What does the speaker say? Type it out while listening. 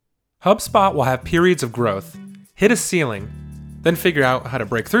HubSpot will have periods of growth, hit a ceiling, then figure out how to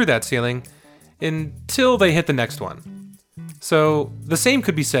break through that ceiling until they hit the next one. So the same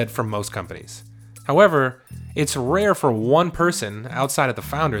could be said for most companies. However, it's rare for one person, outside of the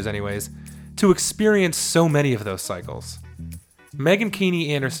founders anyways, to experience so many of those cycles. Megan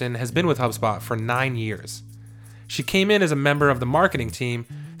Keeney Anderson has been with HubSpot for 9 years. She came in as a member of the marketing team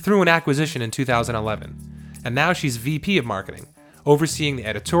through an acquisition in 2011, and now she's VP of Marketing, overseeing the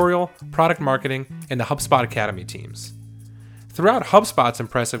editorial, product marketing, and the HubSpot Academy teams. Throughout HubSpot's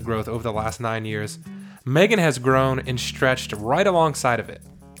impressive growth over the last 9 years, Megan has grown and stretched right alongside of it.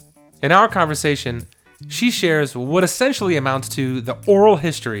 In our conversation, she shares what essentially amounts to the oral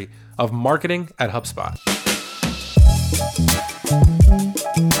history of marketing at HubSpot.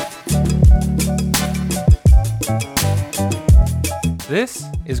 This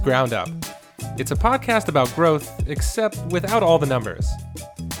is Ground Up. It's a podcast about growth, except without all the numbers.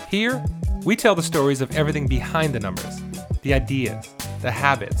 Here, we tell the stories of everything behind the numbers, the ideas, the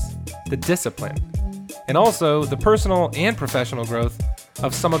habits, the discipline, and also the personal and professional growth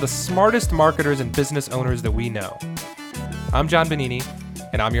of some of the smartest marketers and business owners that we know. I'm John Bonini,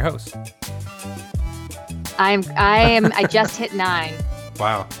 and I'm your host. I just hit 9.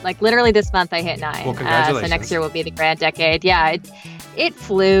 Wow. Like literally this month I hit 9. Well, congratulations. So next year will be the grand decade. Yeah, it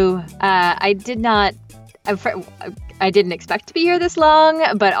flew. I didn't expect to be here this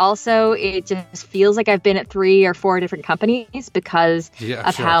long, but also it just feels like I've been at 3 or 4 different companies because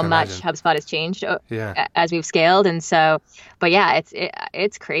of how much HubSpot has changed as we've scaled. And so, but yeah,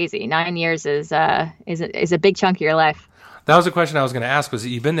 it's crazy. 9 years is a big chunk of your life. That was a question I was going to ask. Was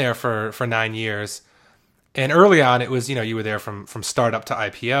you've been there for 9 years, and early on it was you were there from startup to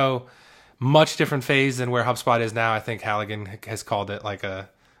IPO. Much different phase than where HubSpot is now. I think Halligan has called it like a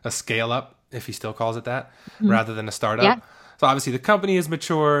scale up, if he still calls it that, rather than a startup. Yeah. So obviously the company has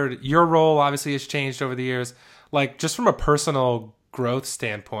matured. Your role obviously has changed over the years. Like just from a personal growth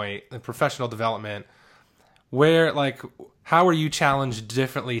standpoint and professional development, how are you challenged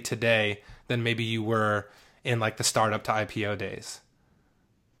differently today than maybe you were in like the startup to IPO days?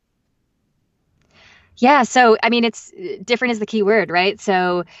 Yeah. So, I mean, it's different is the key word, right?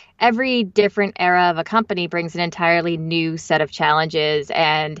 So every different era of a company brings an entirely new set of challenges.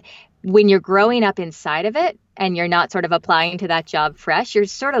 And when you're growing up inside of it and you're not sort of applying to that job fresh, you're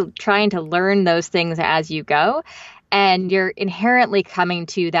sort of trying to learn those things as you go. And you're inherently coming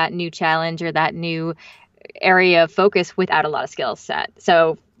to that new challenge or that new area of focus without a lot of skill set.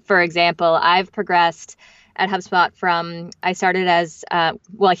 So, for example, I've progressed at HubSpot I started as, I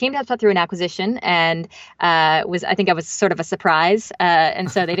came to HubSpot through an acquisition and I think I was sort of a surprise.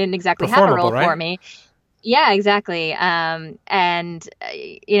 And so they didn't exactly have a role for me. Yeah, exactly. At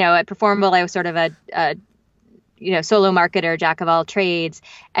Performable, I was sort of a solo marketer, jack of all trades,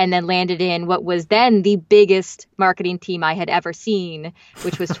 and then landed in what was then the biggest marketing team I had ever seen,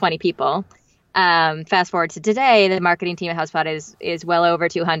 which was 20 people. Fast forward to today, the marketing team at HubSpot is well over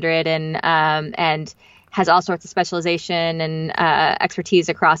 200 and has all sorts of specialization and expertise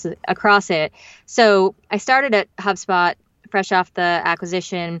across it. So I started at HubSpot fresh off the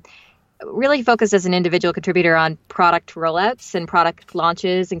acquisition, really focused as an individual contributor on product rollouts and product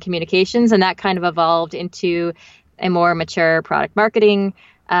launches and communications. And that kind of evolved into a more mature product marketing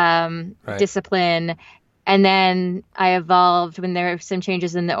discipline. And then I evolved when there were some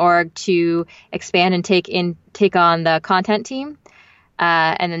changes in the org to expand and take on the content team.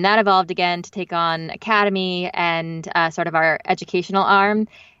 And then that evolved again to take on Academy and sort of our educational arm.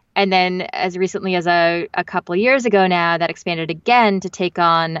 And then as recently as a couple of years ago now, that expanded again to take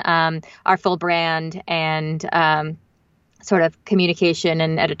on our full brand and sort of communication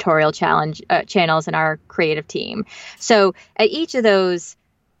and editorial channels in our creative team. So at each of those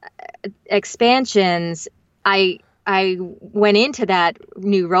expansions, I went into that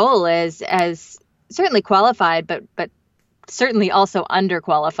new role as certainly qualified, but certainly also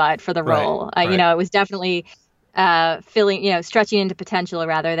underqualified for the role. Right. It was definitely stretching into potential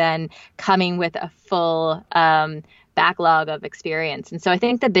rather than coming with a full backlog of experience. And so I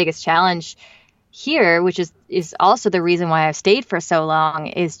think the biggest challenge here, which is also the reason why I've stayed for so long,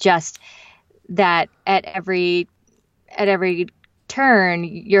 is just that at every turn,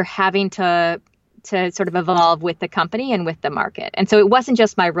 you're having to sort of evolve with the company and with the market. And so it wasn't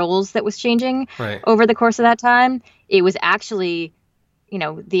just my roles that was changing over the course of that time. It was actually,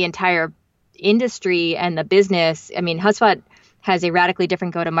 the entire industry and the business. I mean, HubSpot has a radically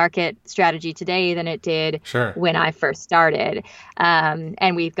different go-to-market strategy today than it did Sure. when I first started.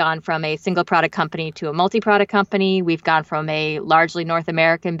 And we've gone from a single product company to a multi-product company. We've gone from a largely North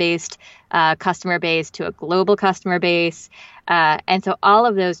American-based customer base to a global customer base. And so all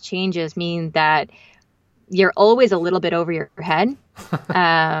of those changes mean that you're always a little bit over your head.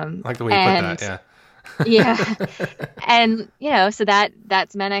 I like the way you put that. Yeah. Yeah. And, so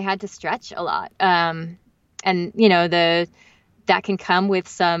that's meant I had to stretch a lot. And, that can come with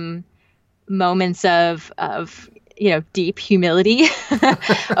some moments of deep humility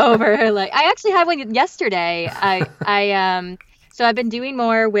over like, I actually had one yesterday. So I've been doing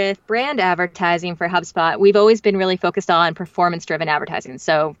more with brand advertising for HubSpot. We've always been really focused on performance-driven advertising.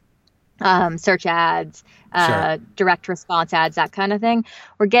 So search ads, Sure. direct response ads, that kind of thing.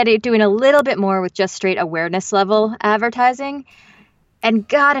 We're doing a little bit more with just straight awareness level advertising. And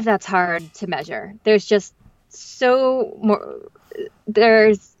God, if that's hard to measure. There's just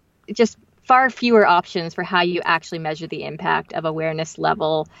far fewer options for how you actually measure the impact of awareness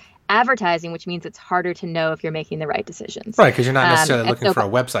level advertising, which means it's harder to know if you're making the right decisions. Right, because you're not necessarily looking for a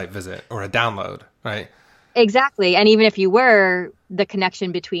website visit or a download, right? Exactly. And even if you were, the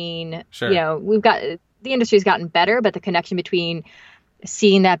connection between, Sure. The industry's gotten better, but the connection between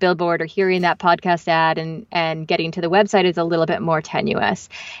seeing that billboard or hearing that podcast ad and getting to the website is a little bit more tenuous.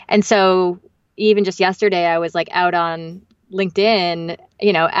 And so even just yesterday, I was like out on LinkedIn,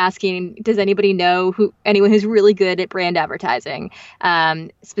 asking, does anybody know anyone who's really good at brand advertising?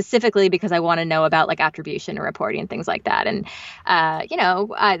 Specifically because I want to know about like attribution and reporting and things like that. And,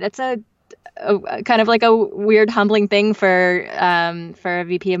 that's a kind of like a weird, humbling thing for a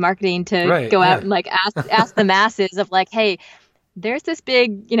VP of marketing to go out and like ask the masses of like, hey, there's this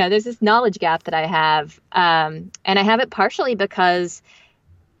big, there's this knowledge gap that I have. And I have it partially because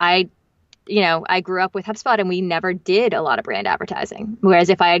I grew up with HubSpot and we never did a lot of brand advertising. Whereas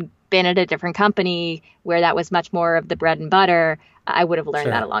if I had been at a different company where that was much more of the bread and butter, I would have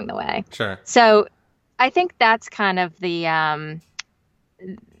learned that along the way. Sure. So I think that's kind of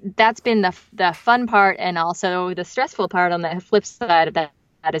that's been the fun part, and also the stressful part on the flip side of that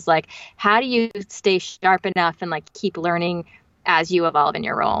is like, how do you stay sharp enough and like keep learning as you evolve in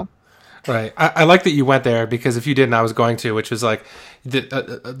your role? Right. I like that you went there, because if you didn't, I was going to, which was like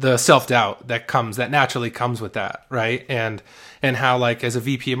the self-doubt that naturally comes with that. Right. And how like as a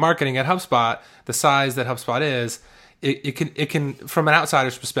VP of marketing at HubSpot, the size that HubSpot is, it can from an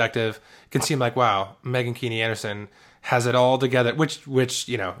outsider's perspective, can seem like, wow, Megan Keeney Anderson has it all together, which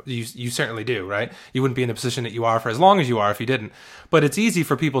you certainly do, right? You wouldn't be in the position that you are for as long as you are if you didn't. But it's easy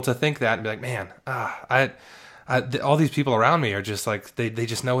for people to think that and be like, man, all these people around me are just like they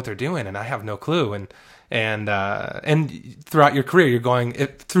just know what they're doing, and I have no clue. And throughout your career,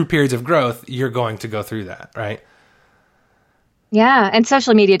 through periods of growth, you're going to go through that, right? Yeah, and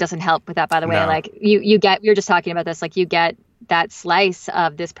social media doesn't help with that, by the way. No. Like we were just talking about this, like you get that slice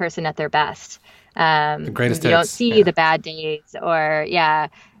of this person at their best. The greatest you hits. don't see the bad days, or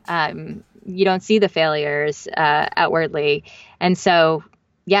you don't see the failures outwardly. And so,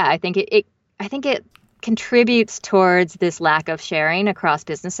 I think it contributes towards this lack of sharing across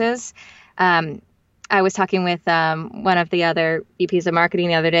businesses. I was talking with one of the other VPs of marketing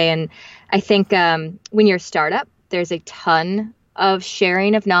the other day, and I think when you're a startup, there's a ton of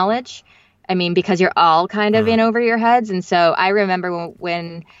sharing of knowledge. I mean, because you're all kind of in over your heads. And so I remember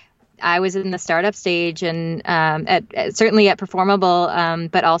when I was in the startup stage and certainly at Performable,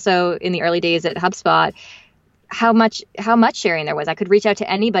 but also in the early days at HubSpot, how much sharing there was. I could reach out to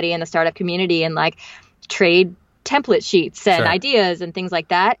anybody in the startup community and like trade template sheets and ideas and things like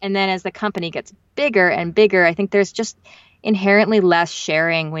that. And then as the company gets bigger and bigger, I think there's just inherently less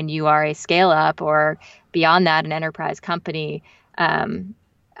sharing when you are a scale up or beyond that, an enterprise company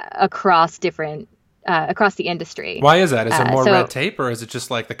across the industry. Why is that? Is there more red tape, or is it just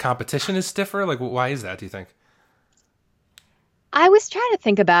like the competition is stiffer? Like, why is that, do you think? I was trying to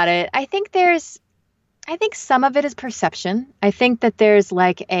think about it. I think some of it is perception. I think that there's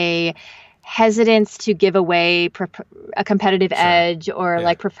like a hesitance to give away a competitive edge or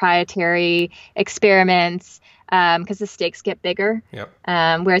like proprietary experiments because the stakes get bigger. Yep.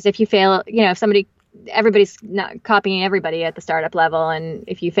 Whereas if you fail, everybody's not copying everybody at the startup level. And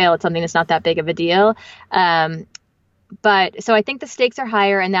if you fail at something, it's not that big of a deal. But so I think the stakes are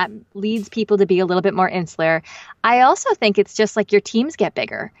higher, and that leads people to be a little bit more insular. I also think it's just like your teams get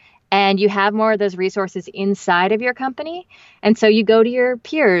bigger and you have more of those resources inside of your company. And so you go to your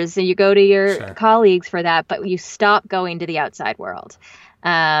peers and you go to your colleagues for that, but you stop going to the outside world.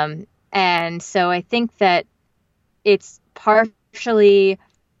 And so I think that it's partially,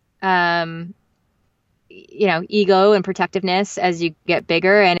 ego and protectiveness as you get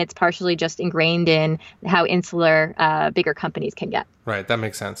bigger, and it's partially just ingrained in how insular bigger companies can get. Right, that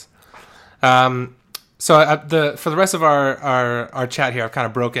makes sense. So for the rest of our chat here, I've kind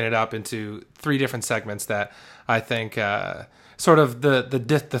of broken it up into three different segments that I think sort of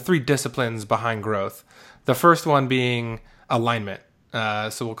the three disciplines behind growth. The first one being alignment.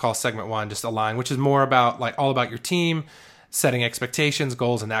 So we'll call segment one just align, which is more about all about your team, setting expectations,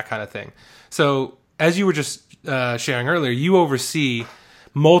 goals, and that kind of thing. So as you were just sharing earlier, you oversee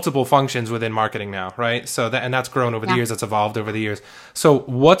multiple functions within marketing now, right? So that's grown over the years, that's evolved over the years. So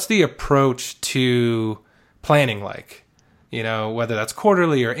what's the approach to planning like? Whether that's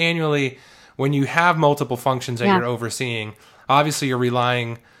quarterly or annually, when you have multiple functions that you're overseeing, obviously you're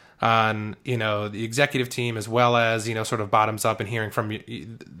relying on, the executive team as well as, sort of bottoms up and hearing from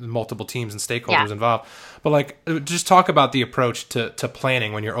multiple teams and stakeholders involved. But just talk about the approach to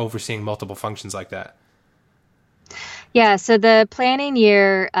planning when you're overseeing multiple functions like that. Yeah, so the planning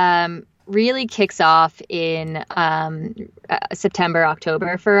year really kicks off in September,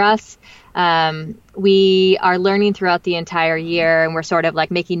 October for us. We are learning throughout the entire year, and we're sort of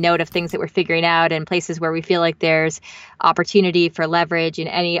making note of things that we're figuring out and places where we feel like there's opportunity for leverage in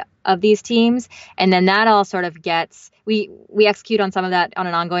any of these teams. And then that all sort of we execute on some of that on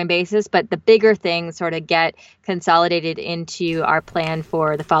an ongoing basis, but the bigger things sort of get consolidated into our plan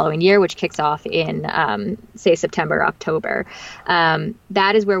for the following year, which kicks off in, say, September, October.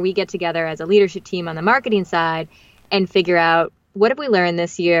 That is where we get together as a leadership team on the marketing side and figure out, what have we learned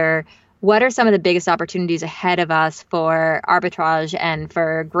this year? What are some of the biggest opportunities ahead of us for arbitrage and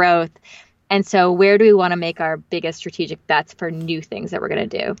for growth? And so where do we want to make our biggest strategic bets for new things that we're going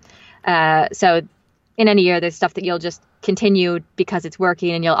to do? So in any year, there's stuff that you'll just continue because it's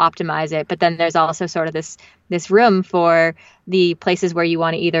working and you'll optimize it. But then there's also sort of this room for the places where you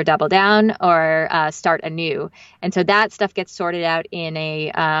want to either double down or start anew. And so that stuff gets sorted out in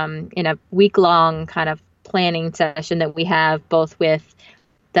a week-long kind of planning session that we have both with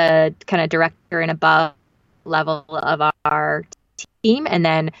the kind of director and above level of our team, and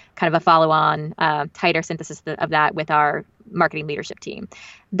then kind of a follow-on tighter synthesis of that with our marketing leadership team.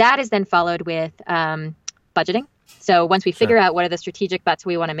 That is then followed with budgeting. So once we figure out what are the strategic bets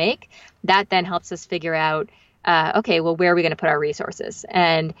we want to make, that then helps us figure out, where are we going to put our resources?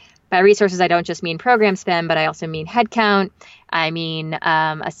 And by resources, I don't just mean program spend, but I also mean headcount. I mean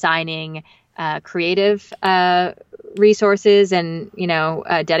assigning creative resources and,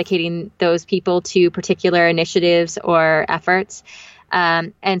 dedicating those people to particular initiatives or efforts.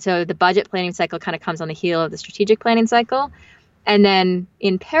 And so the budget planning cycle kind of comes on the heel of the strategic planning cycle. And then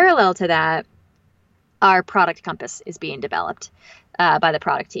in parallel to that, our product compass is being developed by the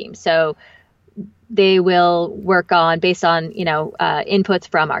product team. So they will work on, based on, inputs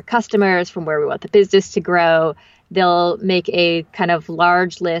from our customers, from where we want the business to grow. They'll make a kind of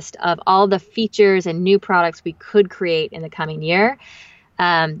large list of all the features and new products we could create in the coming year.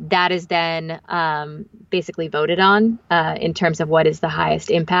 That is then basically voted on in terms of what is the highest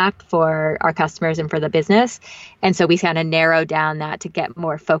impact for our customers and for the business. And so we kind of narrow down that to get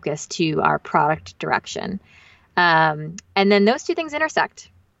more focus to our product direction. And then those two things intersect,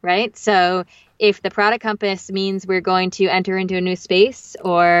 right? So if the product compass means we're going to enter into a new space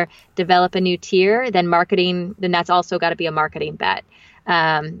or develop a new tier, then that's also got to be a marketing bet.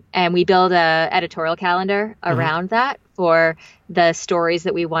 And we build a editorial calendar around that for the stories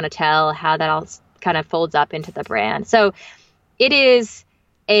that we want to tell, how that all kind of folds up into the brand. So it is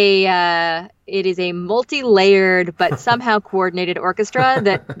a multi-layered but somehow coordinated orchestra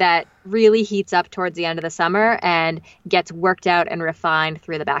that really heats up towards the end of the summer and gets worked out and refined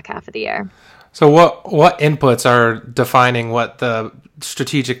through the back half of the year. So what inputs are defining what the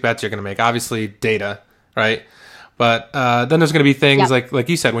strategic bets you're going to make? Obviously data, right? But then there's going to be things like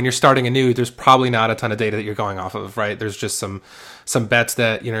you said, when you're starting anew, there's probably not a ton of data that you're going off of, right? There's just some bets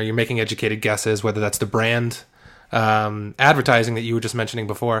that, you're making educated guesses, whether that's the brand, advertising that you were just mentioning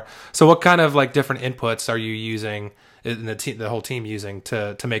before. So what kind of different inputs are you using, and the whole team using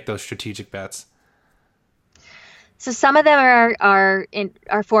to make those strategic bets? So some of them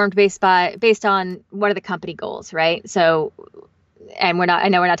are formed based on what are the company goals, right? So, and I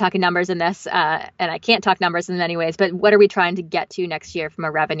know we're not talking numbers in this, and I can't talk numbers in many ways, but what are we trying to get to next year from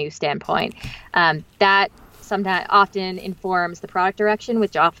a revenue standpoint? That sometimes often informs the product direction,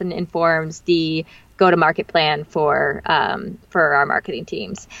 which often informs the go-to-market plan for our marketing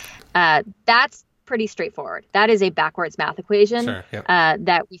teams. That's pretty straightforward. That is a backwards math equation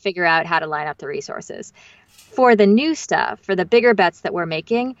that we figure out how to line up the resources. For the new stuff, for the bigger bets that we're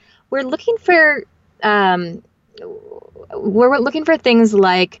making, we're looking for things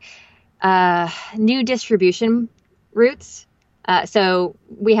like New distribution routes. So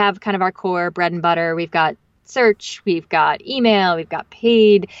we have kind of our core bread and butter. We've got search, we've got email, we've got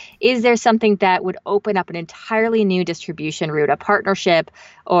paid. Is there something that would open up an entirely new distribution route, a partnership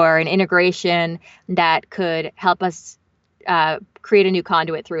or an integration that could help us create a new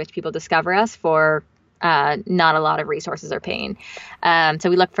conduit through which people discover us for not a lot of resources or pain? So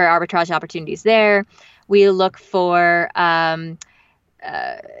we look for arbitrage opportunities there. We look for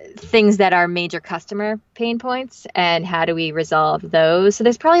things that are major customer pain points and how do we resolve those. So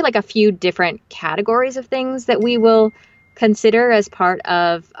there's probably like a few different categories of things that we will consider as part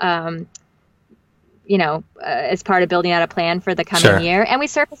of, as part of building out a plan for the coming year. And we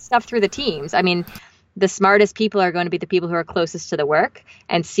surface stuff through the teams. I mean, the smartest people are going to be the people who are closest to the work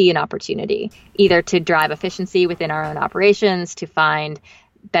and see an opportunity, either to drive efficiency within our own operations, to find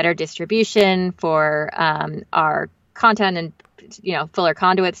better distribution for our content and fuller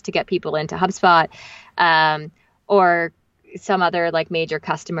conduits to get people into HubSpot, or some other like major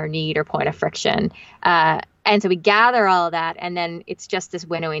customer need or point of friction. And so we gather all of that, and then it's just this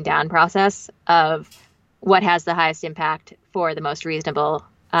winnowing down process of what has the highest impact for the most reasonable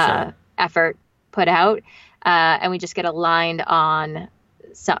effort put out. And we just get aligned on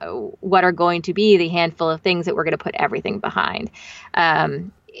what are going to be the handful of things that we're going to put everything behind.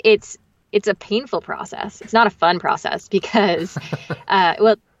 It's a painful process. It's not a fun process because,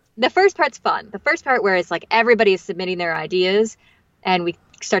 the first part's fun. The first part where it's like everybody is submitting their ideas and we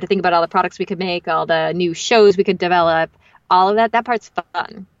start to think about all the products we could make, all the new shows we could develop, all of that part's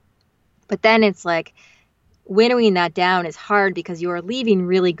fun. But then it's like winnowing that down is hard because you are leaving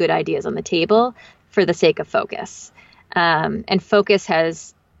really good ideas on the table for the sake of focus. And focus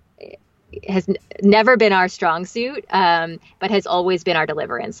has never been our strong suit, but has always been our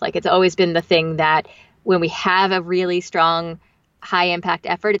deliverance. Like it's always been the thing that when we have a really strong, high impact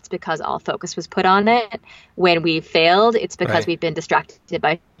effort, it's because all focus was put on it. When we failed, it's because we've been distracted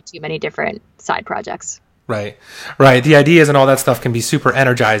by too many different side projects. Right. The ideas and all that stuff can be super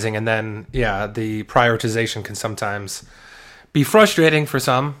energizing. And then, the prioritization can sometimes be frustrating for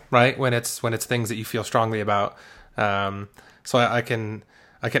some, right? When it's things that you feel strongly about. So I can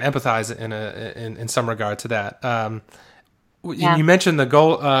empathize in some regard to that. You mentioned the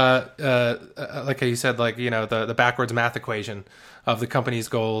goal, like you said, like, the backwards math equation of the company's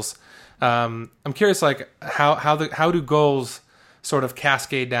goals. I'm curious, like how do goals sort of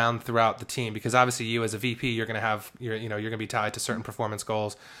cascade down throughout the team? Because obviously you as a VP, you're going to have, you're going to be tied to certain performance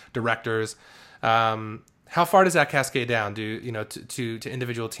goals, directors. How far does that cascade down? To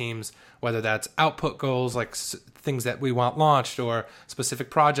individual teams, whether that's output goals, like things that we want launched, or specific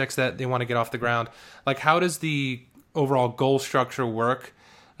projects that they want to get off the ground? Like, how does the overall goal structure work,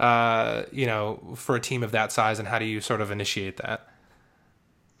 for a team of that size, and how do you sort of initiate that?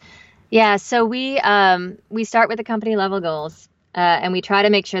 Yeah, so we start with the company level goals, and we try to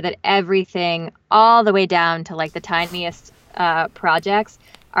make sure that everything, all the way down to like the tiniest projects,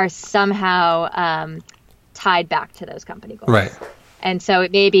 are somehow tied back to those company goals. Right. And so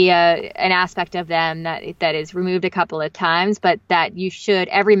it may be an aspect of them that is removed a couple of times, but that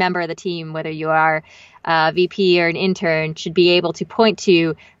every member of the team, whether you are a VP or an intern, should be able to point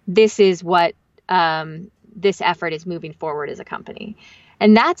to, this is what this effort is moving forward as a company.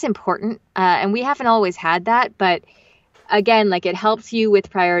 And that's important. And we haven't always had that, but again, like it helps you with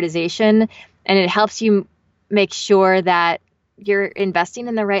prioritization, and it helps you make sure that you're investing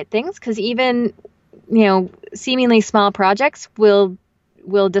in the right things. Because even, seemingly small projects will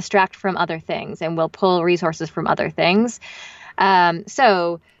distract from other things and will pull resources from other things.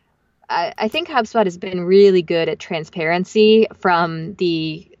 So I think HubSpot has been really good at transparency from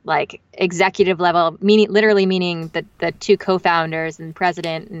the like executive level, meaning the two co-founders and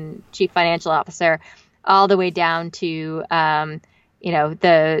president and chief financial officer, all the way down to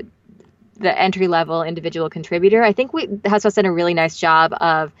the entry level individual contributor. I think HubSpot's done a really nice job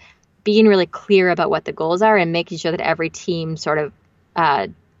of being really clear about what the goals are and making sure that every team sort of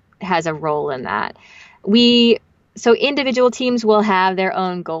has a role in that. So individual teams will have their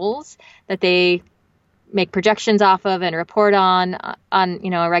own goals that they make projections off of and report on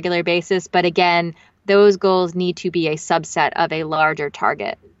a regular basis. But again, those goals need to be a subset of a larger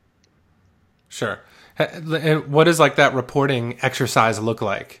target. Sure. And what does like that reporting exercise look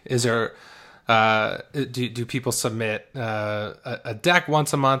like? Is there do people submit a deck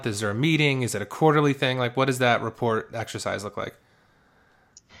once a month? Is there a meeting? Is it a quarterly thing? Like, what does that report exercise look like?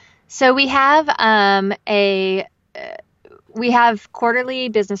 So we have we have quarterly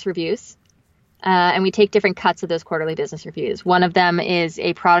business reviews, and we take different cuts of those quarterly business reviews. One of them is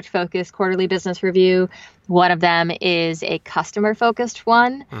a product-focused quarterly business review. One of them is a customer-focused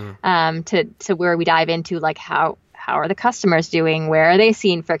one, to where we dive into like how are the customers doing? Where are they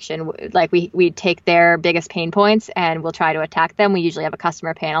seeing friction? Like we take their biggest pain points and we'll try to attack them. We usually have a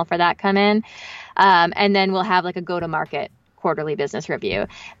customer panel for that come in, and then we'll have like a go-to-market quarterly business review.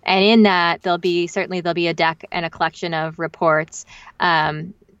 And in that, there'll be a deck and a collection of reports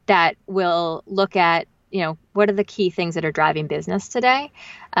that will look at, what are the key things that are driving business today?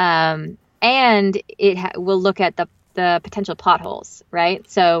 And it will look at the potential potholes, right?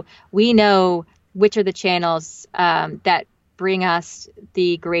 So we know which are the channels that bring us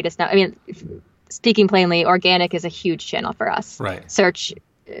the greatest. I mean, speaking plainly, organic is a huge channel for us. Right. Search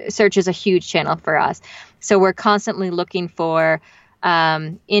is a huge channel for us. So we're constantly looking for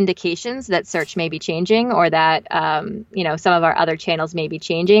indications that search may be changing, or that some of our other channels may be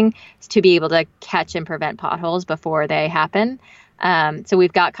changing, to be able to catch and prevent potholes before they happen. So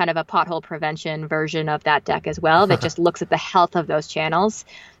we've got kind of a pothole prevention version of that deck as well, that just looks at the health of those channels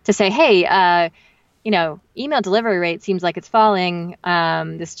to say, hey, email delivery rate seems like it's falling.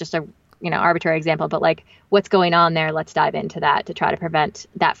 This is just a arbitrary example, but like, what's going on there? Let's dive into that to try to prevent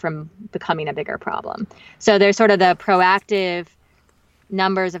that from becoming a bigger problem. So there's sort of the proactive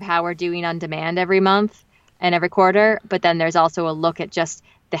numbers of how we're doing on demand every month and every quarter, but then there's also a look at just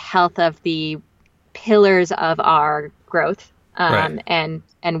the health of the pillars of our growth, right. and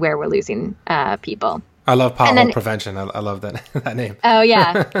where we're losing people. I love pothole prevention. I love that name. Oh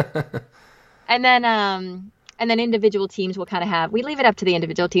yeah. And then individual teams will kind of we leave it up to the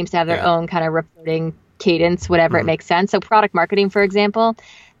individual teams to have their own kind of reporting cadence, whatever it makes sense. So product marketing, for example,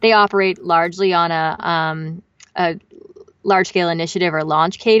 they operate largely on a large scale initiative or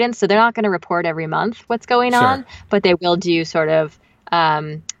launch cadence. So they're not going to report every month what's going on, but they will do sort of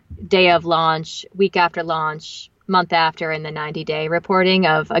day of launch, week after launch, month after, and the 90-day reporting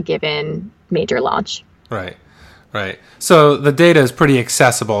of a given major launch. Right. So the data is pretty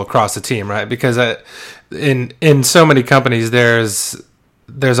accessible across the team, right? Because in so many companies, there's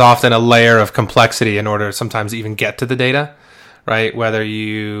often a layer of complexity in order sometimes to even get to the data, right? Whether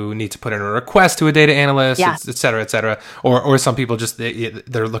you need to put in a request to a data analyst, et cetera, or some people just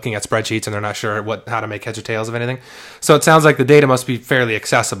they're looking at spreadsheets and they're not sure how to make heads or tails of anything. So it sounds like the data must be fairly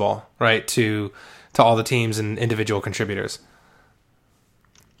accessible, right, to all the teams and individual contributors.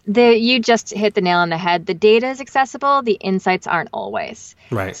 You just hit the nail on the head. The data is accessible. The insights aren't always.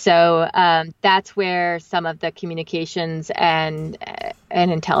 Right. So that's where some of the communications and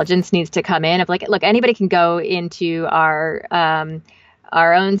intelligence needs to come in. Of like, look, anybody can go into our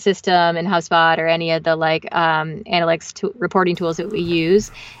own system in HubSpot or any of the analytics reporting tools that we use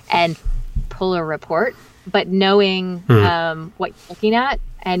and pull a report. But knowing what you're looking at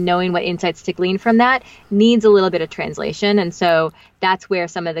and knowing what insights to glean from that needs a little bit of translation. And so that's where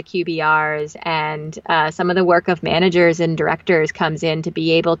some of the QBRs and some of the work of managers and directors comes in, to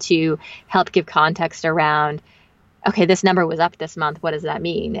be able to help give context around, okay, this number was up this month. What does that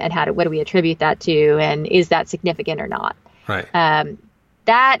mean? And what do we attribute that to? And is that significant or not? Right.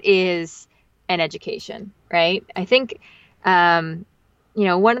 That is an education, right? I think, one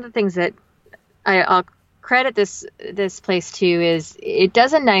of the things that I'll credit this place to is it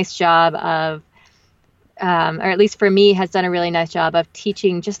does a nice job of, or at least for me, has done a really nice job of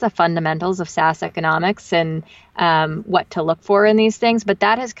teaching just the fundamentals of SaaS economics and what to look for in these things. But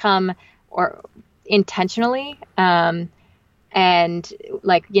that has come intentionally, and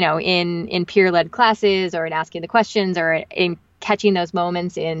in peer-led classes, or in asking the questions, or in catching those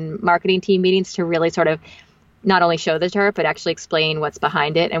moments in marketing team meetings to really sort of not only show the chart, but actually explain what's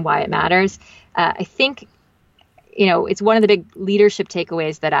behind it and why it matters. I think, it's one of the big leadership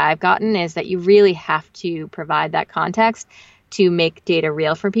takeaways that I've gotten, is that you really have to provide that context to make data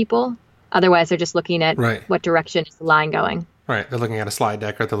real for people. Otherwise, they're just looking at what direction is the line going. Right. They're looking at a slide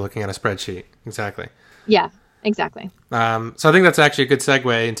deck, or they're looking at a spreadsheet. Exactly. Yeah, exactly. So I think that's actually a good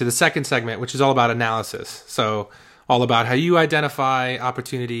segue into the second segment, which is all about analysis. So all about how you identify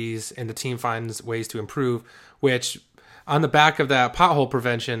opportunities and the team finds ways to improve, which on the back of that pothole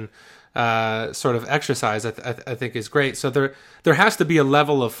prevention sort of exercise, I think is great. So there has to be a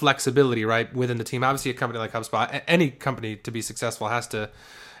level of flexibility, right, within the team. Obviously, a company like HubSpot, any company to be successful has to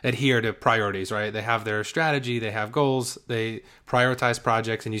adhere to priorities, right? They have their strategy, they have goals, they prioritize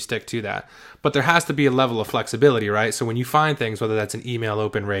projects, and you stick to that. But there has to be a level of flexibility, right? So when you find things, whether that's an email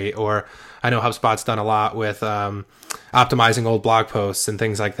open rate, or I know HubSpot's done a lot with optimizing old blog posts and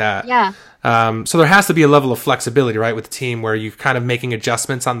things like that. Yeah. So there has to be a level of flexibility, right, with the team, where you're kind of making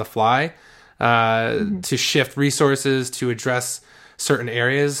adjustments on the fly to shift resources, to address certain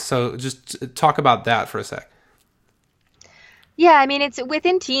areas. So just talk about that for a sec. Yeah, I mean, it's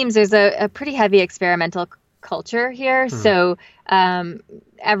within teams, there's a pretty heavy experimental culture here. So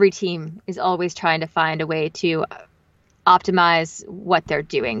every team is always trying to find a way to optimize what they're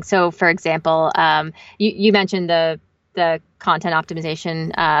doing. So, for example, you mentioned the content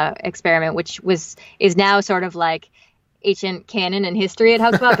optimization experiment, which is now sort of like ancient canon and history at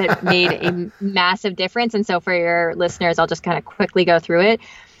HubSpot, but made a massive difference. And so, for your listeners, I'll just kind of quickly go through it.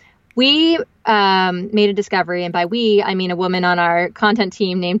 We made a discovery, and by we, I mean a woman on our content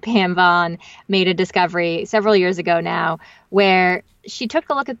team named Pam Vaughn made a discovery several years ago now, where she took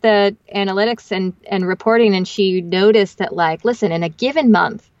a look at the analytics and reporting, and she noticed that, like, listen, in a given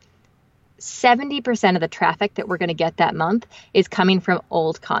month, 70% of the traffic that we're going to get that month is coming from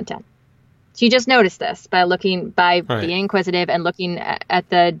old content. She just noticed this by being inquisitive and looking at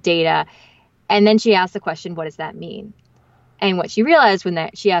the data. And then she asked the question, what does that mean? And what she realized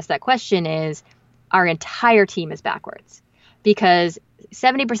when she asked that question is our entire team is backwards, because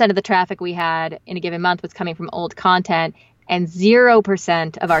 70% of the traffic we had in a given month was coming from old content, and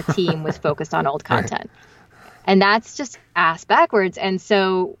 0% of our team was focused on old content. And that's just ass backwards. And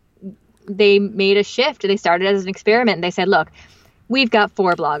so they made a shift. They started as an experiment, and they said, look, we've got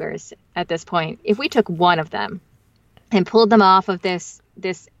 4 bloggers at this point. If we took one of them and pulled them off of this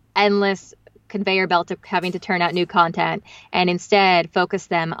endless conveyor belt of having to turn out new content, and instead focus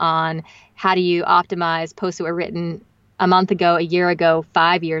them on how do you optimize posts that were written a month ago, a year ago,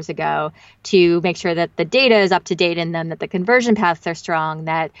 5 years ago, to make sure that the data is up to date in them, that the conversion paths are strong,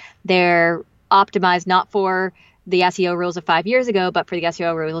 that they're optimized not for the SEO rules of 5 years ago, but for the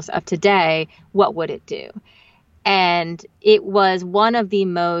SEO rules of today, what would it do? And it was one of the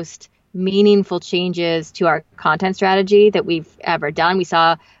most meaningful changes to our content strategy that we've ever done. We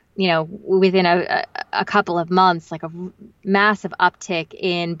saw, within a couple of months, like a massive uptick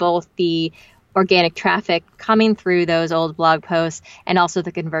in both the organic traffic coming through those old blog posts and also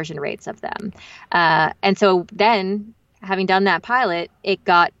the conversion rates of them. And so then, having done that pilot, it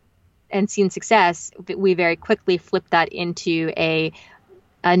got and seen success, we very quickly flipped that into a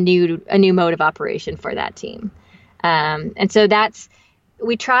new mode of operation for that team. And so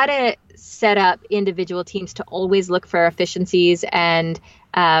we try to set up individual teams to always look for efficiencies and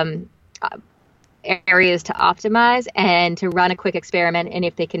areas to optimize, and to run a quick experiment. And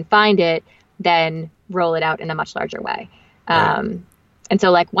if they can find it, then roll it out in a much larger way. Right. And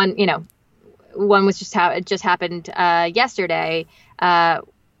so, like, one was just happened yesterday.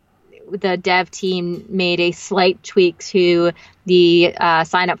 The dev team made a slight tweak to the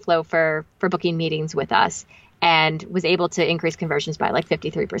sign up flow for booking meetings with us, and was able to increase conversions by like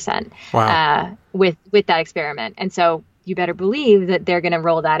 53%. Wow. With that experiment. And so you better believe that they're going to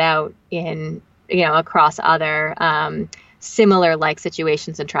roll that out in, across other similar like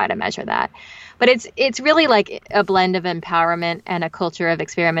situations and try to measure that. But it's really like a blend of empowerment and a culture of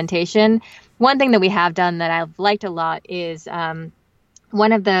experimentation. One thing that we have done that I've liked a lot is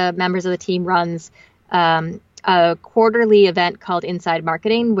one of the members of the team runs a quarterly event called Inside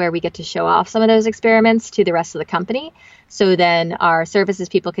Marketing, where we get to show off some of those experiments to the rest of the company. So then our services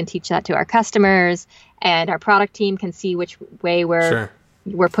people can teach that to our customers, and our product team can see which way we're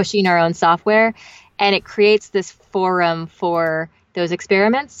pushing our own software. And it creates this forum for those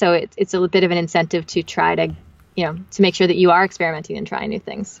experiments. So it's a bit of an incentive to try to, to make sure that you are experimenting and trying new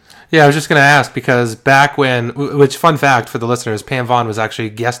things. Yeah, I was just going to ask, because back when, which fun fact for the listeners, Pam Vaughn was actually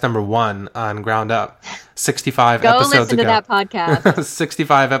guest number 1 on Ground Up 65 episodes ago. Go listen to that podcast.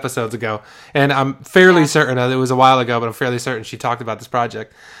 65 episodes ago. And I'm fairly certain, it was a while ago, but I'm fairly certain she talked about this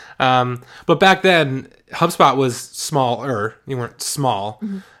project. But back then, HubSpot was smaller. You weren't small,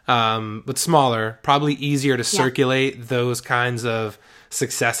 but smaller, probably easier to circulate those kinds of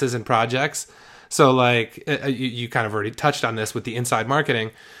successes and projects. So, like, you kind of already touched on this with the inside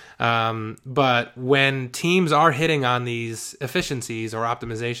marketing. But when teams are hitting on these efficiencies or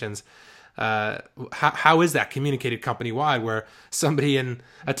optimizations, how is that communicated company-wide, where somebody in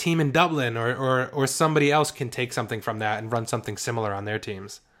a team in Dublin or somebody else can take something from that and run something similar on their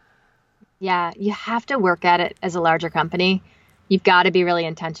teams? Yeah, you have to work at it as a larger company. You've got to be really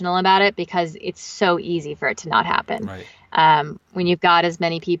intentional about it, because it's so easy for it to not happen. Right. When you've got as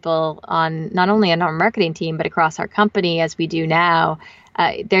many people on, not only on our marketing team, but across our company as we do now,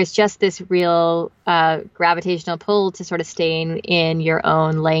 there's just this real gravitational pull to sort of staying in your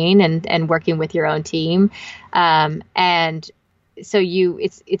own lane and working with your own team. And so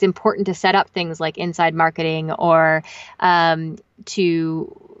it's important to set up things like inside marketing, or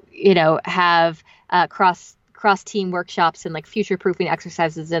to have cross cross team workshops and like future proofing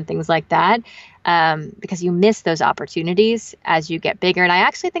exercises and things like that, because you miss those opportunities as you get bigger. And I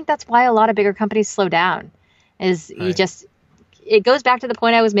actually think that's why a lot of bigger companies slow down. Is Right. It goes back to the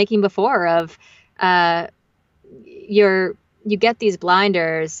point I was making before of you get these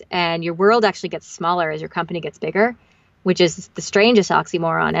blinders and your world actually gets smaller as your company gets bigger, which is the strangest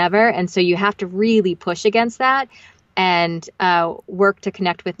oxymoron ever. And so you have to really push against that and work to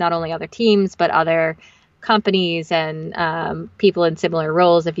connect with not only other teams, but other companies and people in similar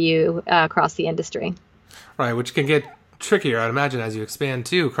roles of you across the industry. Right, which can get trickier, I'd imagine, as you expand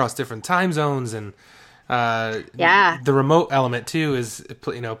too across different time zones, and the remote element too is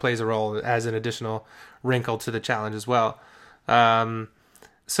plays a role as an additional wrinkle to the challenge as well.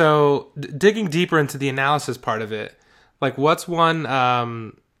 So digging deeper into the analysis part of it, like what's one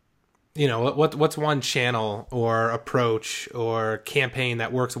what's one channel or approach or campaign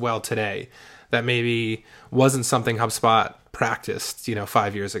that works well today that maybe wasn't something HubSpot practiced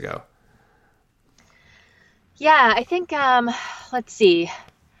 5 years ago? Yeah, I think let's see.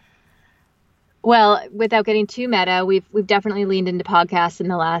 Well, without getting too meta, we've definitely leaned into podcasts in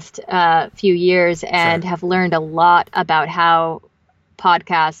the last few years and have learned a lot about how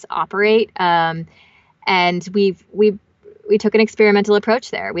podcasts operate. And we took an experimental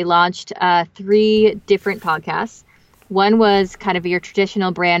approach there. We launched 3 different podcasts. One was kind of your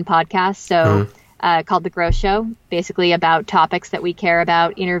traditional brand podcast, so called The Growth Show, basically about topics that we care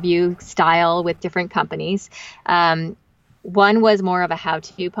about, interview style with different companies. One was more of a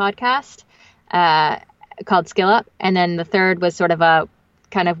how-to podcast called Skill Up. And then the third was sort of a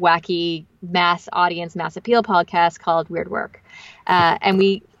kind of wacky mass audience, mass appeal podcast called Weird Work. And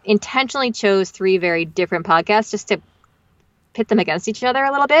we intentionally chose 3 very different podcasts just to pit them against each other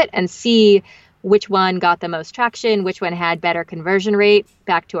a little bit and see which one got the most traction, which one had better conversion rate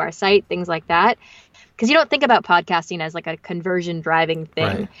back to our site, things like that. Because you don't think about podcasting as like a conversion driving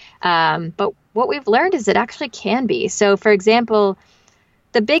thing. Right. But what we've learned is it actually can be. So for example,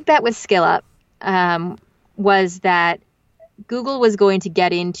 the big bet with Skill Up was that Google was going to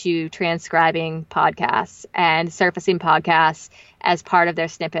get into transcribing podcasts and surfacing podcasts as part of their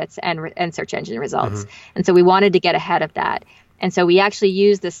snippets and search engine results. And so we wanted to get ahead of that. And so we actually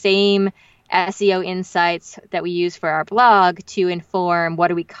used the same SEO insights that we use for our blog to inform what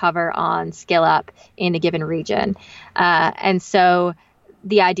do we cover on Skill Up in a given region. And so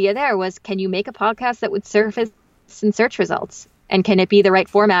the idea there was, can you make a podcast that would surface in search results? And can it be the right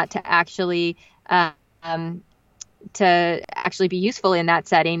format to actually be useful in that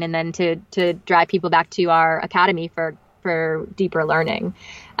setting, and then to drive people back to our academy for deeper learning.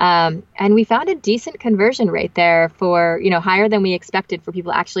 And we found a decent conversion rate there for, higher than we expected for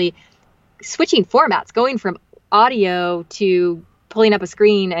people actually switching formats, going from audio to pulling up a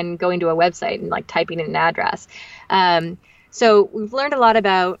screen and going to a website and like typing in an address. So we've learned a lot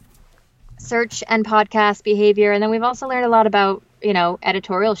about search and podcast behavior. And then we've also learned a lot about,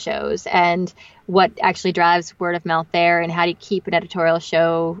 editorial shows and what actually drives word of mouth there, and how do you keep an editorial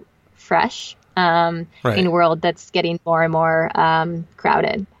show fresh in a world that's getting more and more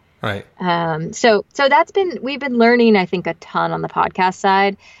crowded. Right. So we've been learning, I think, a ton on the podcast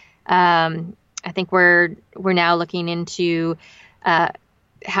side. I think we're now looking into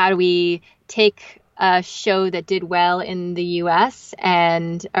how do we take a show that did well in the US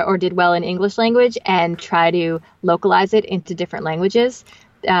or did well in English language and try to localize it into different languages,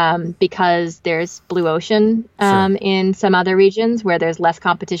 because there's blue ocean in some other regions where there's less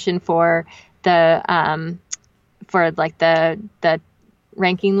competition for the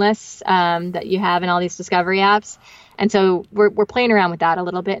ranking lists that you have in all these discovery apps. And so we're playing around with that a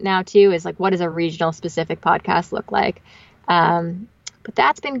little bit now too, is like, what does a regional specific podcast look like? But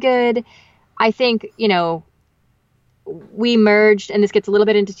that's been good. I think, we merged, and this gets a little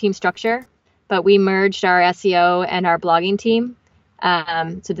bit into team structure, but we merged our SEO and our blogging team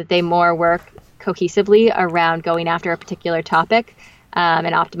so that they more work cohesively around going after a particular topic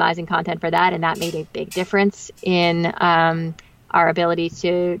and optimizing content for that. And that made a big difference in our ability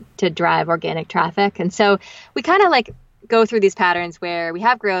to drive organic traffic. And so we kind of like go through these patterns where we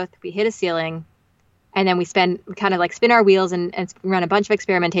have growth, we hit a ceiling, and then we kind of like spin our wheels and run a bunch of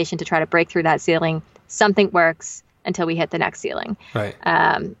experimentation to try to break through that ceiling. Something works until we hit the next ceiling. Right.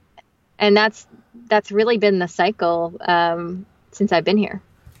 And that's really been the cycle since I've been here.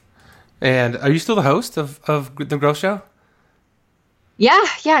 And are you still the host of The Growth Show? Yeah,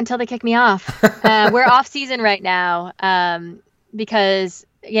 until they kick me off. We're off season right now because,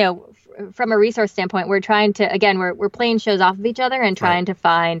 from a resource standpoint, we're trying to, again, we're playing shows off of each other and trying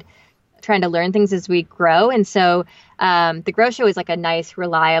to learn things as we grow. And so The Growth Show is like a nice,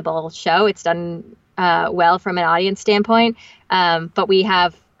 reliable show. It's done well from an audience standpoint. But we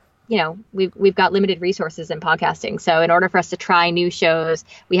have, we've got limited resources in podcasting. So in order for us to try new shows,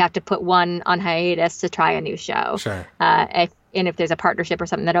 we have to put one on hiatus to try a new show. Sure. If there's a partnership or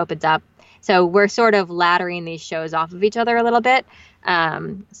something that opens up. So we're sort of laddering these shows off of each other a little bit.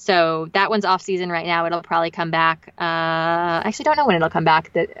 So that one's off season right now. It'll probably come back. I actually don't know when it'll come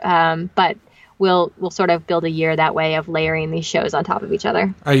back. But we'll sort of build a year that way of layering these shows on top of each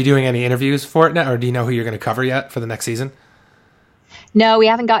other. Are you doing any interviews for it now, or do you know who you're going to cover yet for the next season? No, we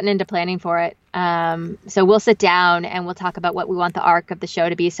haven't gotten into planning for it. So we'll sit down and we'll talk about what we want the arc of the show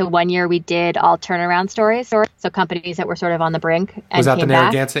to be. So one year we did all turnaround stories. So companies that were sort of on the brink. And was that the came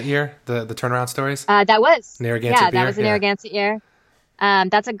back. Narragansett year, the turnaround stories? That was. Narragansett beer? That was the Narragansett year.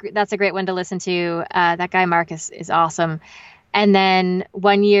 That's a great one to listen to. That guy, Mark, is awesome. And then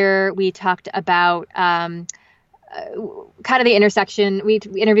one year we talked about kind of the intersection. We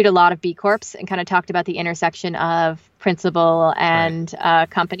interviewed a lot of B Corps and kind of talked about the intersection of principal and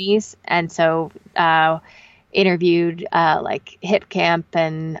companies. And so interviewed like Hip Camp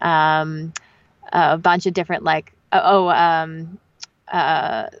and a bunch of different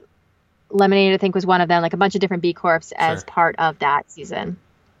Lemonade, I think, was one of them, like a bunch of different B Corps as part of that season.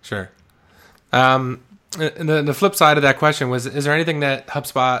 Sure. And the flip side of that question was, is there anything that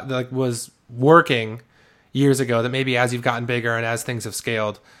HubSpot was working years ago that maybe as you've gotten bigger and as things have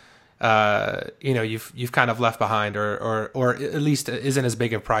scaled, you've kind of left behind or at least isn't as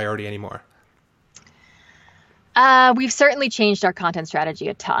big a priority anymore? We've certainly changed our content strategy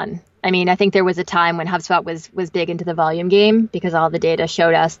a ton. I mean, I think there was a time when HubSpot was big into the volume game because all the data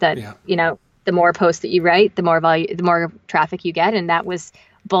showed us that, the more posts that you write, the more traffic you get. And that was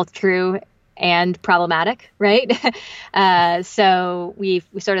both true and problematic, right? So we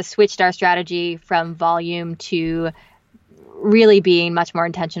sort of switched our strategy from volume to really being much more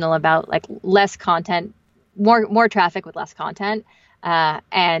intentional about like less content, more traffic with less content.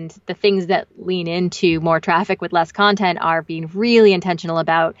 And the things that lean into more traffic with less content are being really intentional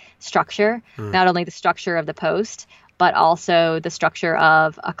about structure, not only the structure of the post, but also the structure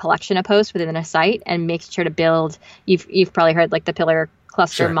of a collection of posts within a site, and making sure to build, you've probably heard like the pillar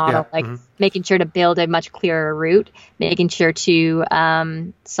cluster model, making sure to build a much clearer route, making sure to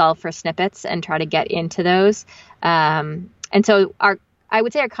solve for snippets and try to get into those. And so I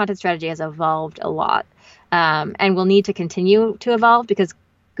would say our content strategy has evolved a lot. And will need to continue to evolve because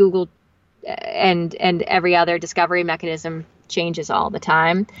Google and every other discovery mechanism changes all the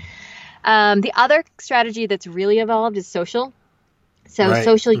time. The other strategy that's really evolved is social. So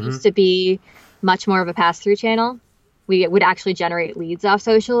social used to be much more of a pass-through channel. We would actually generate leads off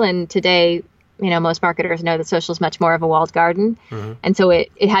social. And today, most marketers know that social is much more of a walled garden. And so it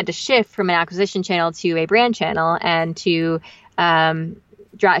had to shift from an acquisition channel to a brand channel and to trying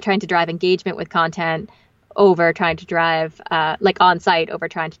to drive engagement with content over trying to drive on site over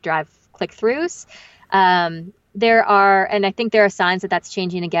trying to drive click-throughs. And I think there are signs that that's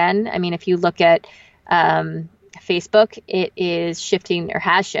changing again. I mean, if you look at Facebook, it is shifting or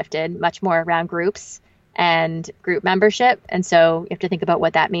has shifted much more around groups and group membership. And so you have to think about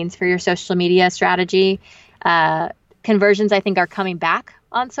what that means for your social media strategy. Conversions, I think, are coming back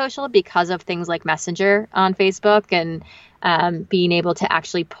on social because of things like Messenger on Facebook and being able to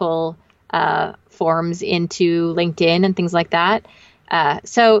actually pull forms into LinkedIn and things like that.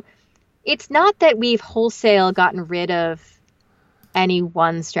 So it's not that we've wholesale gotten rid of any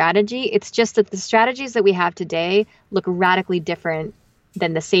one strategy. It's just that the strategies that we have today look radically different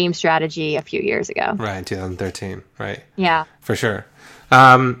than the same strategy a few years ago. Right, in 2013, right? Yeah. For sure.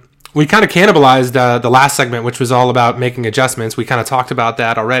 We kind of cannibalized the last segment, which was all about making adjustments. We kind of talked about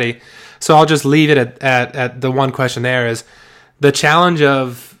that already. So I'll just leave it at the one question there is the challenge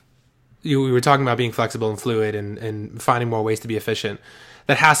of, we were talking about being flexible and fluid and finding more ways to be efficient.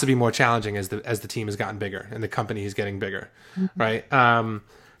 That has to be more challenging as the team has gotten bigger and the company is getting bigger, right?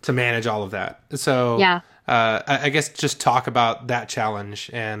 To manage all of that. So I guess just talk about that challenge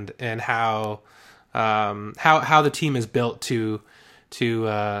and how the team is built to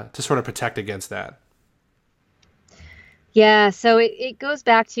sort of protect against that. Yeah. So it goes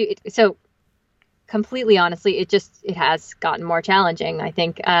back to it. So completely honestly, it has gotten more challenging. I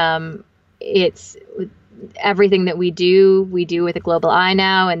think it's everything that we do with a global eye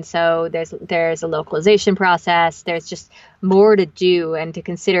now. And so there's a localization process. There's just more to do and to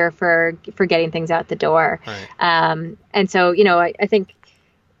consider for getting things out the door. Right. And so, I think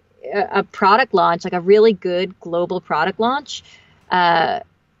a product launch, like a really good global product launch,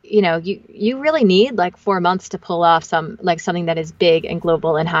 you really need like 4 months to pull off something that is big and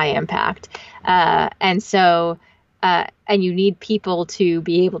global and high impact. And so and you need people to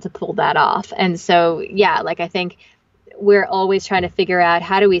be able to pull that off. And so, yeah, like I think we're always trying to figure out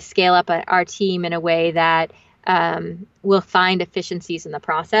how do we scale up our team in a way that will find efficiencies in the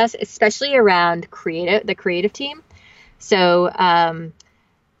process, especially around the creative team. So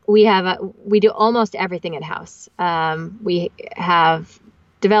we do almost everything in-house. We have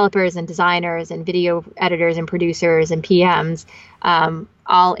developers and designers and video editors and producers and PMs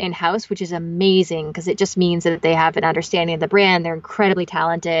all in-house, which is amazing because it just means that they have an understanding of the brand. They're incredibly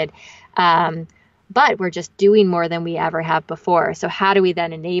talented. But we're just doing more than we ever have before. So how do we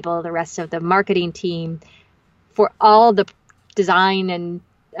then enable the rest of the marketing team for all the design and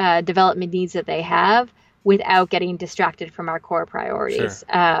development needs that they have without getting distracted from our core priorities?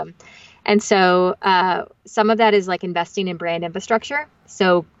 Sure. And so some of that is like investing in brand infrastructure.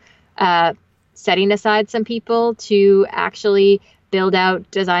 So setting aside some people to actually build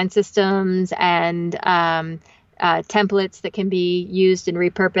out design systems and templates that can be used and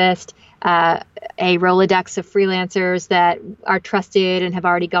repurposed, a Rolodex of freelancers that are trusted and have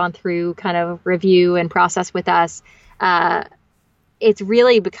already gone through kind of review and process with us. It's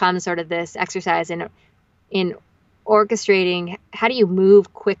really become sort of this exercise in orchestrating how do you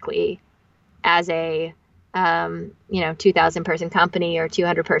move quickly as a 2,000 person company or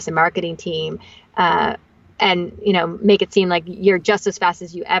 200 person marketing team, and make it seem like you're just as fast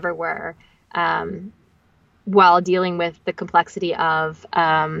as you ever were, while dealing with the complexity of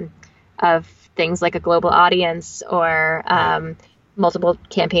things like a global audience or multiple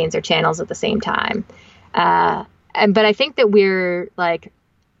campaigns or channels at the same time. But I think that we're like,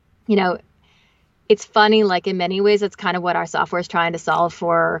 it's funny, like in many ways, it's kind of what our software is trying to solve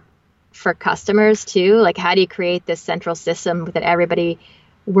for customers too. Like, how do you create this central system that everybody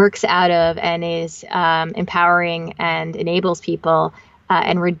works out of and is empowering and enables people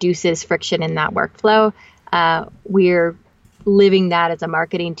and reduces friction in that workflow? We're living that as a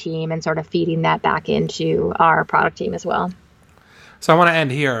marketing team and sort of feeding that back into our product team as well. So I want to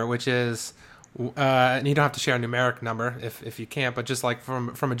end here, which is, and you don't have to share a numeric number if you can't, but just like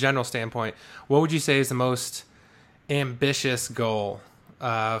from a general standpoint, what would you say is the most ambitious goal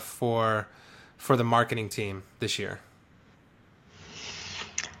for the marketing team this year?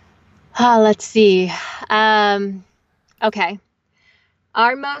 Let's see. Okay.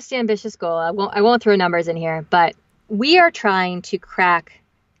 Our most ambitious goal, I won't throw numbers in here, but we are trying to crack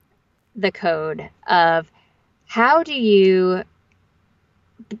the code of how do you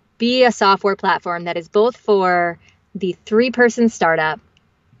be a software platform that is both for the 3-person startup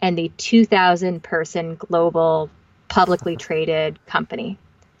and the 2,000-person global publicly traded company.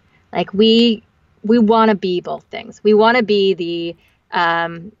 Like we want to be both things. We want to be the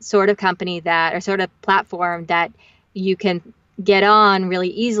sort of company that, or sort of platform that you can get on really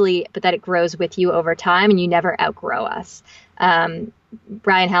easily, but that it grows with you over time and you never outgrow us.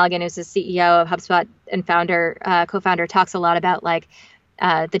 Brian Halligan, who's the CEO of HubSpot and co-founder, talks a lot about like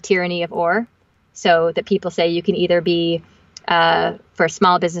the tyranny of or. So that people say you can either be for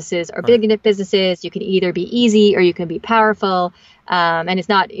small businesses or big businesses, you can either be easy or you can be powerful. And it's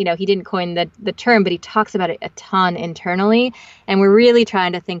not, he didn't coin the term, but he talks about it a ton internally. And we're really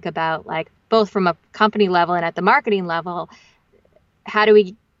trying to think about like both from a company level and at the marketing level, how do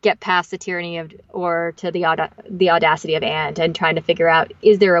we get past the tyranny of or to the audacity of and trying to figure out,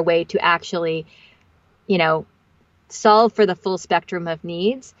 is there a way to actually, solve for the full spectrum of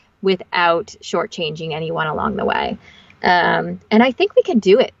needs without shortchanging anyone along the way. And I think we can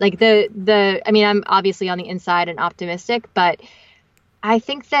do it. Like I'm obviously on the inside and optimistic, but I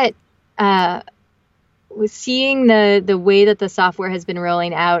think that seeing the way that the software has been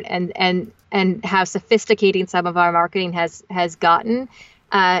rolling out and how sophisticated some of our marketing has gotten,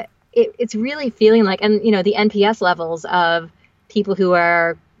 it's really feeling like, and the NPS levels of people who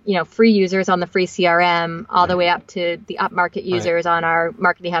are free users on the free CRM all the way up to the upmarket users on our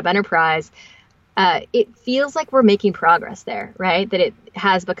Marketing Hub Enterprise. It feels like we're making progress there, right? That it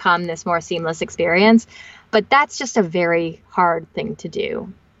has become this more seamless experience, but that's just a very hard thing to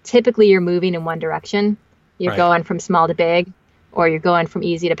do. Typically, you're moving in one direction. You're going from small to big, or you're going from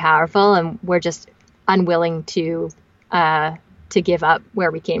easy to powerful, and we're just unwilling to give up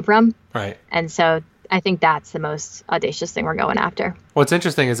where we came from. Right. And so I think that's the most audacious thing we're going after. What's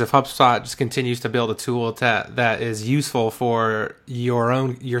interesting is if HubSpot just continues to build a tool that is useful for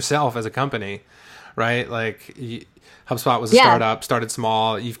yourself as a company, right? Like HubSpot was a startup, started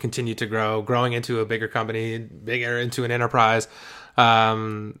small. You've continued to growing into a bigger company, bigger into an enterprise.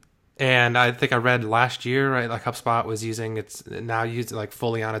 And I think I read last year, right? Like HubSpot was using like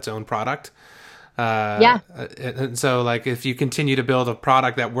fully on its own product. And so like if you continue to build a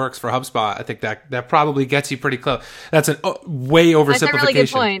product that works for HubSpot, I think that probably gets you pretty close. That's a way oversimplification. That's a really good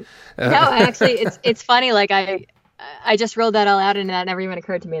point. No, actually, it's funny. Like I just rolled that all out and that never even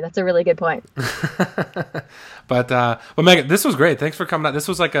occurred to me. That's a really good point. But Megan, this was great. Thanks for coming out. This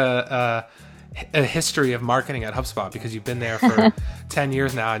was like a history of marketing at HubSpot, because you've been there for 10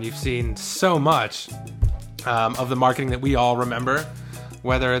 years now and you've seen so much of the marketing that we all remember,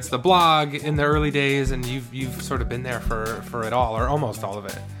 whether it's the blog in the early days, and you've sort of been there for it all, or almost all of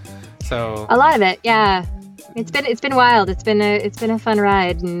it. So a lot of it, yeah. It's been wild. It's been a fun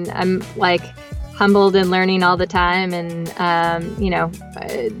ride, and I'm like humbled and learning all the time, and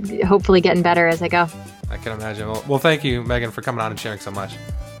hopefully getting better as I go. I can imagine. Well, thank you, Megan, for coming on and sharing so much.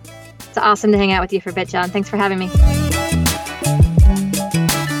 It's awesome to hang out with you for a bit, John. Thanks for having me.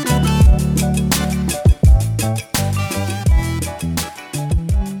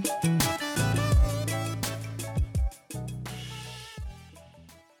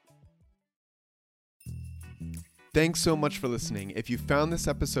 Thanks so much for listening. If you found this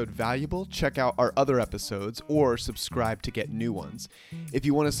episode valuable, check out our other episodes or subscribe to get new ones. If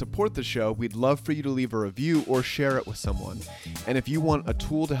you want to support the show, we'd love for you to leave a review or share it with someone. And if you want a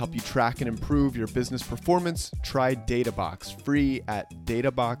tool to help you track and improve your business performance, try Databox, free at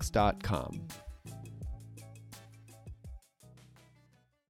databox.com.